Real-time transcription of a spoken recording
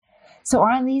So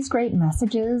aren't these great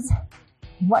messages?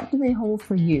 What do they hold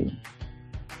for you?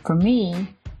 For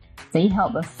me, they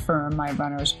help affirm my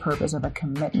runner's purpose of a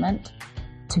commitment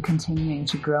to continuing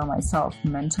to grow myself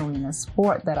mentally in a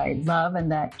sport that I love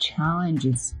and that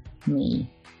challenges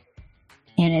me.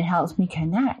 And it helps me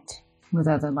connect with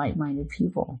other like-minded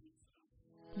people.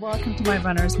 Welcome to My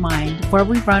Runner's Mind, where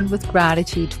we run with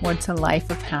gratitude towards a life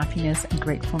of happiness and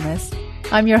gratefulness.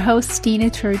 I'm your host, Stina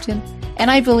Turgeon, and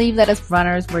I believe that as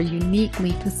runners, we're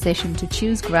uniquely positioned to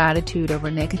choose gratitude over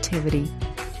negativity.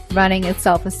 Running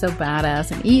itself is so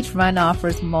badass, and each run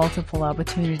offers multiple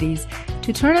opportunities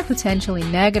to turn a potentially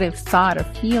negative thought or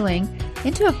feeling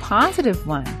into a positive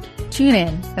one. Tune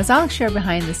in as I'll share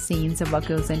behind the scenes of what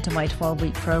goes into my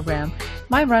 12-week program,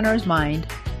 My Runner's Mind,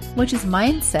 which is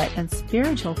mindset and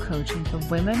spiritual coaching for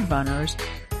women runners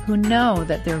who know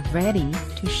that they're ready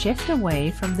to shift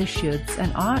away from the shoulds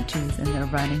and ought tos in their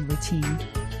running routine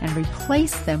and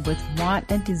replace them with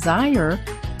want and desire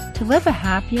to live a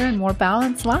happier and more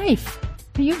balanced life.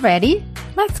 Are you ready?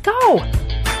 Let's go!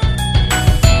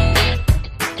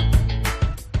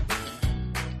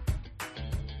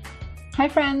 Hi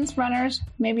friends, runners.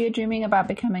 Maybe you're dreaming about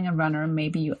becoming a runner.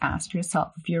 Maybe you ask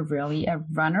yourself if you're really a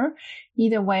runner.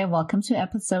 Either way, welcome to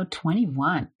episode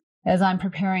 21. As I'm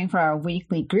preparing for our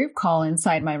weekly group call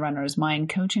inside my Runner's Mind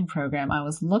coaching program, I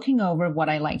was looking over what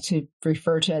I like to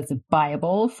refer to as the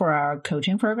Bible for our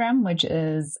coaching program, which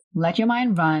is Let Your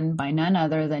Mind Run by none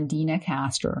other than Deena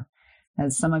Kastor.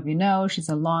 As some of you know, she's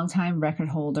a longtime record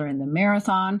holder in the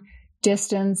marathon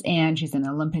distance, and she's an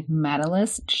Olympic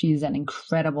medalist. She's an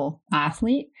incredible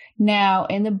athlete. Now,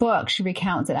 in the book, she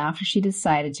recounts that after she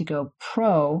decided to go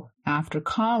pro after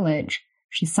college,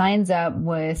 she signs up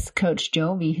with Coach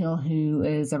Joe Vigil, who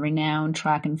is a renowned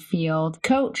track and field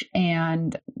coach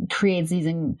and creates these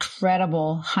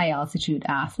incredible high-altitude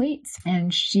athletes.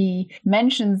 And she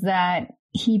mentions that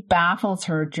he baffles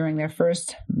her during their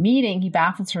first meeting. He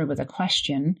baffles her with a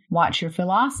question, "What's your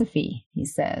philosophy?" he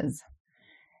says.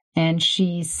 And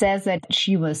she says that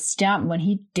she was stumped when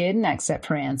he didn't accept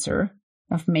her answer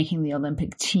of making the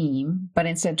Olympic team, but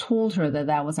instead told her that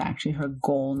that was actually her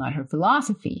goal, not her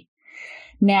philosophy.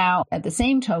 Now, at the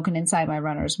same token, inside My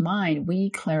Runner's Mind, we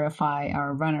clarify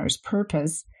our runner's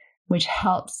purpose, which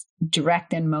helps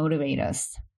direct and motivate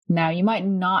us. Now, you might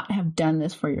not have done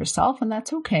this for yourself, and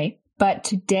that's okay. But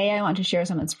today I want to share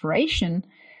some inspiration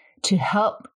to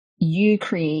help you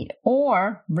create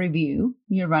or review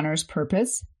your runner's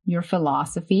purpose, your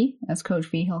philosophy, as Coach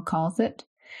Vigil calls it.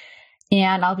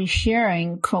 And I'll be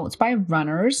sharing quotes by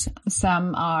runners.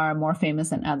 Some are more famous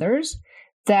than others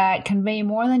that convey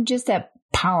more than just that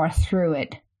power through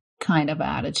it kind of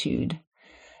attitude.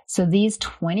 So these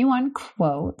 21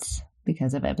 quotes,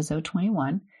 because of episode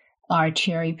 21, are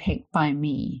cherry picked by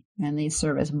me, and they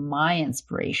serve as my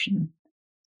inspiration.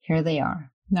 Here they are.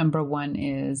 Number 1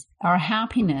 is, our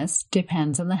happiness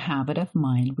depends on the habit of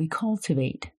mind we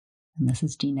cultivate. And this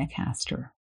is Deena Kastor.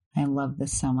 I love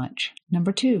this so much.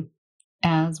 Number 2,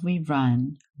 as we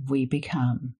run, we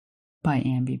become, by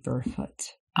Amby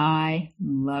Burfoot. I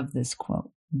love this quote.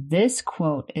 This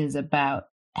quote is about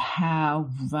how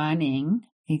running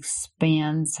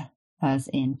expands us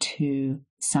into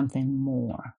something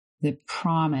more. The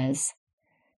promise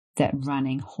that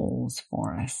running holds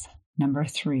for us. Number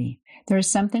 3, there is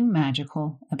something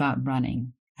magical about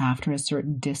running. After a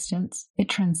certain distance, it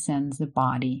transcends the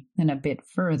body. Then a bit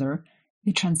further,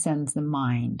 it transcends the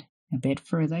mind. A bit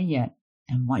further yet,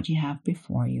 and what you have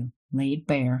before you, laid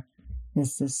bare,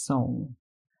 is the soul,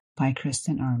 by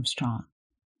Kristen Armstrong.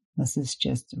 This is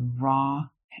just raw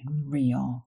and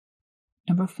real.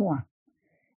 Number 4,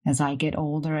 as I get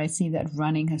older, I see that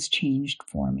running has changed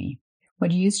for me.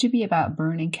 What used to be about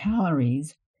burning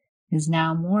calories is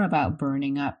now more about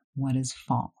burning up what is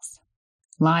false.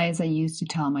 Lies I used to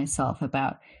tell myself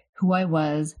about who I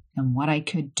was and what I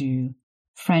could do,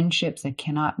 friendships that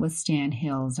cannot withstand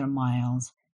hills or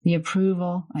miles, the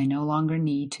approval I no longer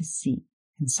need to seek,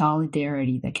 and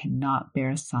solidarity that cannot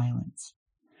bear silence.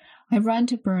 I run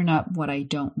to burn up what I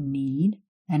don't need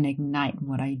and ignite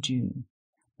what I do,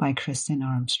 by Kristen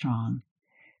Armstrong.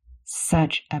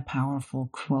 Such a powerful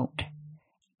quote.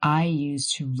 I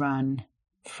used to run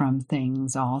from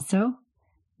things also.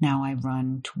 Now I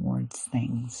run towards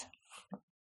things.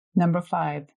 Number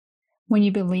 5, when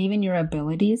you believe in your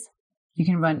abilities, you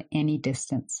can run any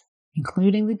distance,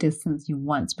 including the distance you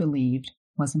once believed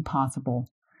was impossible,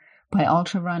 by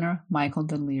ultra runner Michael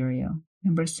Delirio.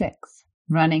 Number 6,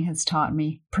 running has taught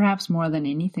me, perhaps more than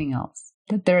anything else,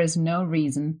 that there is no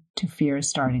reason to fear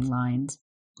starting lines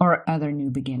or other new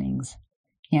beginnings.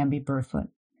 Amby Burfoot.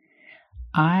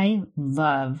 I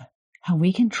love how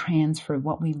we can transfer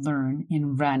what we learn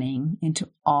in running into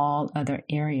all other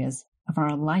areas of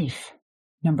our life.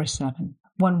 Number 7,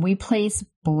 when we place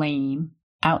blame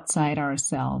outside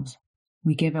ourselves,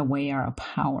 we give away our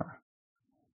power.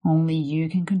 Only you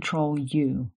can control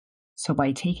you. So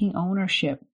by taking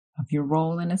ownership of your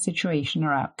role in a situation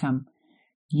or outcome,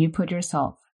 you put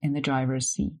yourself in the driver's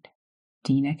seat.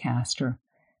 Deena Kastor,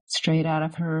 straight out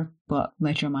of her book,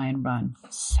 Let Your Mind Run.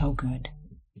 So good.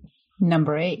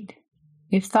 Number 8,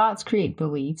 if thoughts create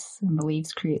beliefs and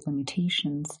beliefs create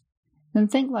limitations, then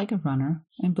think like a runner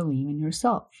and believe in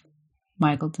yourself.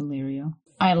 Michael Delrio.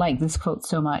 I like this quote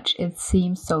so much. It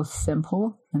seems so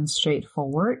simple and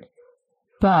straightforward,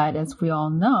 but as we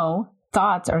all know,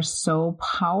 thoughts are so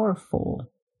powerful.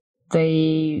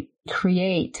 They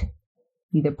create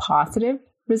either positive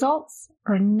results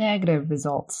or negative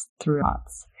results through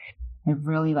thoughts. I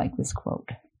really like this quote.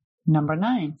 Number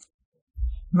 9,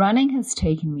 running has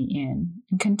taken me in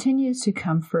and continues to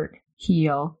comfort,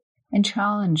 heal, and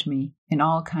challenge me in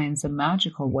all kinds of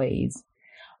magical ways.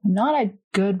 I'm not a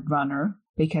good runner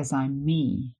because I'm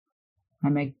me.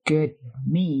 I'm a good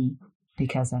me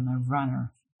because I'm a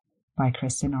runner. By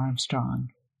Kristen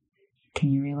Armstrong.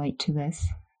 Can you relate to this,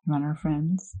 runner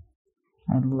friends?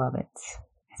 I love it.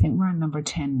 I think we're on number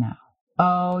 10 now.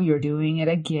 Oh, you're doing it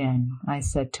again, I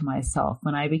said to myself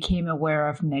when I became aware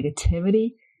of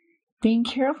negativity, being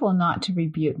careful not to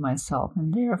rebuke myself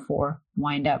and therefore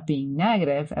wind up being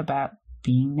negative about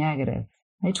being negative.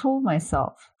 I told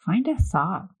myself, find a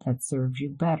thought that serves you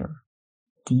better.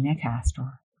 Deena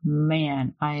Kastor.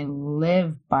 Man, I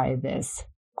live by this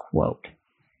quote.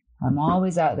 I'm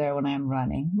always out there when I'm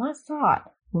running. What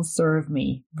thought will serve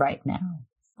me right now?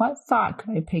 What thought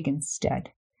could I pick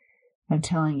instead? I'm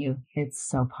telling you, it's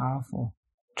so powerful.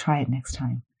 Try it next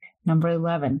time. Number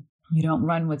 11, you don't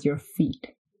run with your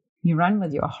feet. You run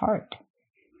with your heart.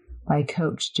 By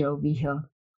Coach Joe Vigil.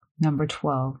 Number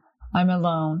 12, I'm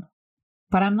alone,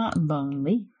 but I'm not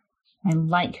lonely. I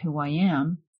like who I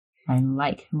am. I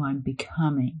like who I'm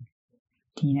becoming.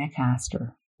 Deena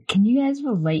Kastor. Can you guys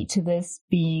relate to this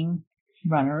being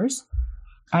runners?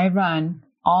 I run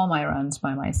all my runs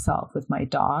by myself with my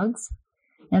dogs.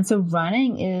 And so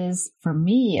running is, for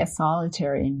me, a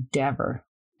solitary endeavor.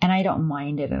 And I don't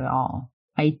mind it at all.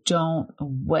 I don't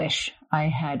wish I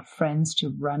had friends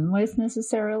to run with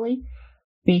necessarily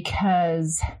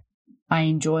because I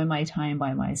enjoy my time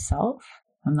by myself.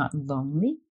 I'm not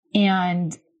lonely.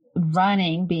 And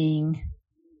running being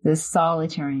this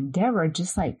solitary endeavor,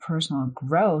 just like personal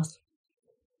growth,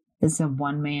 is a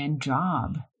one-man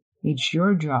job. It's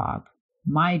your job,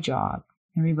 my job,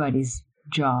 everybody's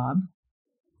job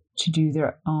to do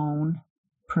their own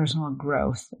personal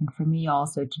growth. And for me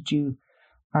also to do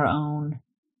our own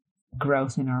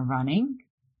growth in our running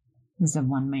is a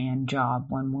one-man job,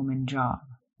 one-woman job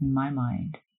in my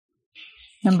mind.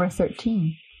 Number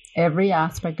 13, every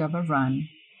aspect of a run,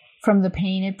 from the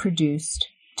pain it produced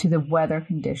to the weather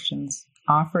conditions,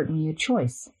 offered me a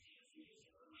choice.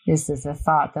 Is this a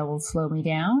thought that will slow me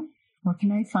down, or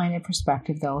can I find a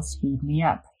perspective that will speed me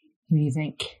up? Who do you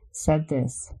think said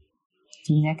this?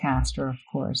 Deena Kastor, of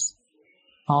course.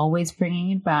 Always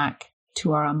bringing it back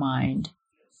to our mind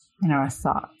and our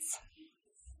thoughts.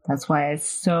 That's why I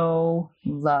so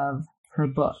love her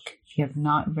book. If you have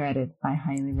not read it, I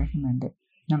highly recommend it.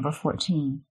 Number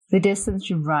 14, the distance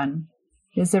you run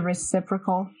is a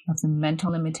reciprocal of the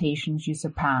mental limitations you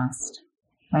surpassed.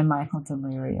 By Michael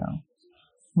Delrio.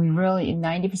 We really,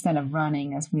 90% of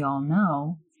running, as we all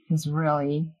know, is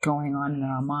really going on in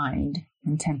our mind,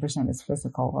 and 10% is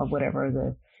physical, or whatever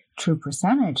the true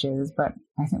percentage is, but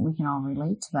I think we can all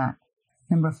relate to that.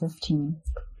 Number 15,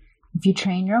 if you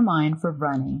train your mind for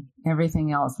running,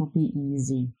 everything else will be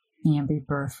easy. Amby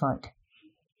Burfoot.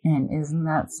 And isn't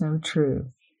that so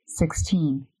true?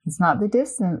 16, it's not the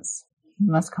distance you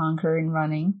must conquer in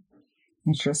running,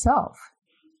 it's yourself.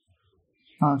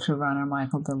 Ultra runner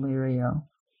Michael Delrio.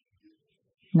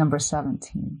 Number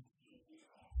 17,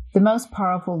 the most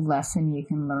powerful lesson you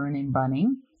can learn in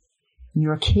running,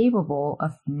 you're capable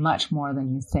of much more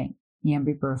than you think.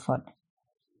 Amby Burfoot.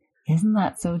 Isn't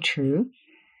that so true?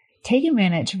 Take a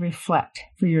minute to reflect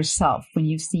for yourself when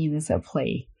you've seen this at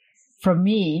play. For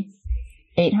me,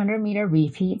 800-meter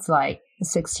repeats, like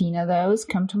 16 of those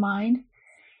come to mind,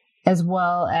 as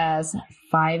well as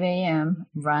 5 a.m.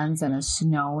 runs on a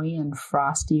snowy and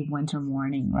frosty winter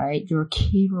morning, right? You're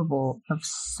capable of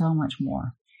so much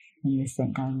more than you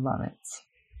think. I love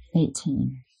it.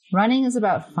 18. Running is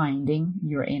about finding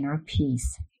your inner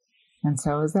peace, and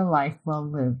so is a life well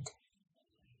lived.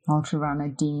 Ultra runner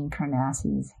Dean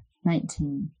Karnazes.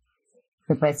 19.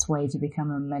 The best way to become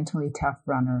a mentally tough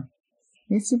runner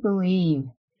is to believe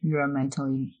you're a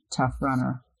mentally tough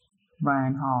runner.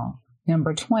 Ryan Hall.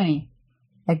 Number 20.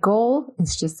 A goal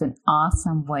is just an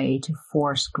awesome way to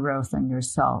force growth on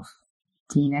yourself.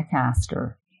 Dina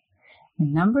Castor.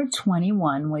 And number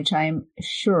 21, which I'm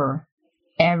sure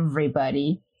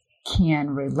everybody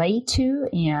can relate to,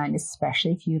 and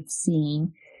especially if you've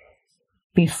seen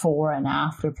before and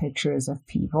after pictures of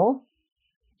people.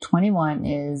 21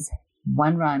 is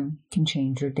one run can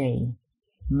change your day.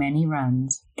 Many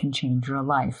runs can change your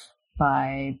life.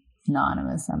 By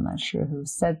Anonymous. I'm not sure who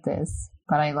said this,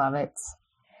 but I love it.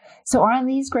 So aren't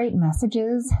these great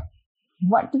messages?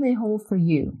 What do they hold for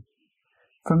you?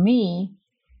 For me,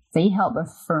 they help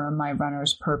affirm my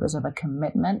runner's purpose of a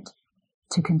commitment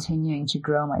to continuing to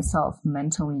grow myself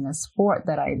mentally in a sport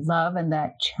that I love and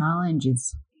that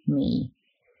challenges me.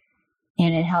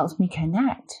 And it helps me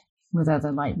connect with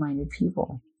other like-minded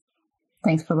people.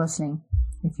 Thanks for listening.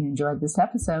 If you enjoyed this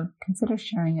episode, consider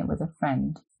sharing it with a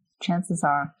friend. Chances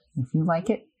are, if you like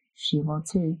it, she will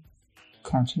too.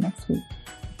 Catch you next week.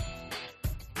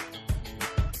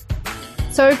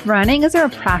 So if running is our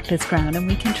practice ground and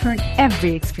we can turn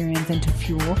every experience into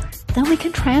fuel, then we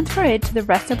can transfer it to the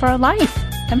rest of our life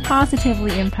and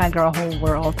positively impact our whole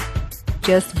world.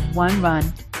 Just one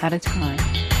run at a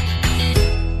time.